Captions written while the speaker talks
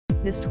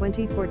This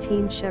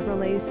 2014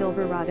 Chevrolet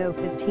Silverado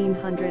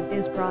 1500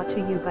 is brought to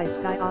you by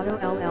Sky Auto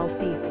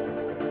LLC.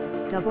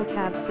 Double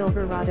cab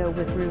Silverado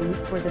with room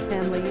for the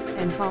family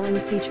and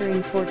hauling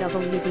featuring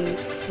 4WD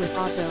with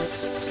auto,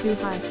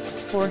 2-high,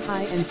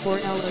 4-high and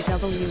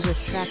 4LOW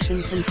with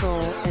traction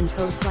control and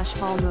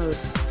tow/haul mode.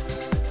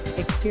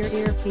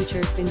 Exterior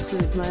features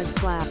include mud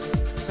flaps,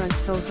 front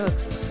tow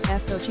hooks,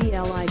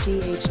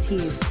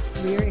 FOGLIGHTs,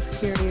 rear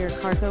exterior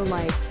cargo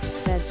light,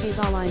 bed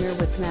cable liner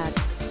with mat,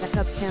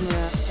 backup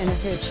camera, and a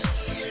hitch.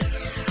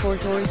 4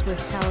 doors with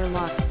power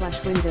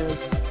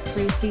locks/windows,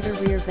 3-seater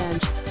rear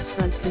bench,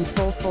 front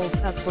console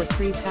folds up for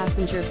 3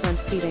 passenger front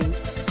seating,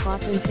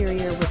 cloth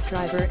interior with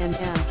driver and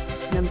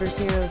number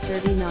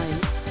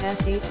 039,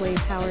 S8-way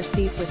power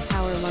seat with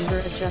power lumbar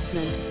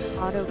adjustment,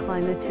 auto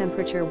climate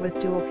temperature with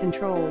dual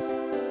controls.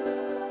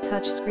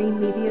 Touchscreen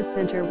media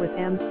center with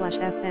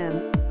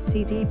AM/FM,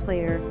 CD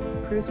player,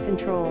 cruise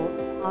control,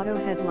 auto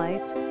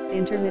headlights,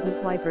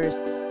 intermittent wipers,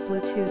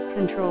 Bluetooth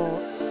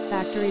control,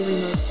 factory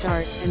remote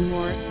start and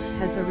more.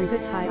 Has a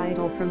rivet tie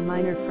idle from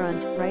minor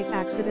front right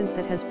accident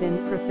that has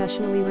been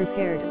professionally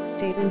repaired,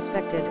 state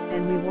inspected,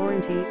 and we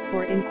warranty.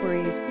 For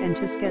inquiries and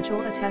to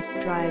schedule a test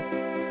drive,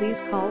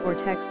 please call or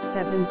text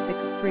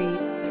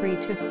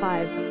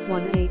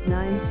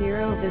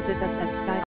 763-325-1890. Visit us at Sky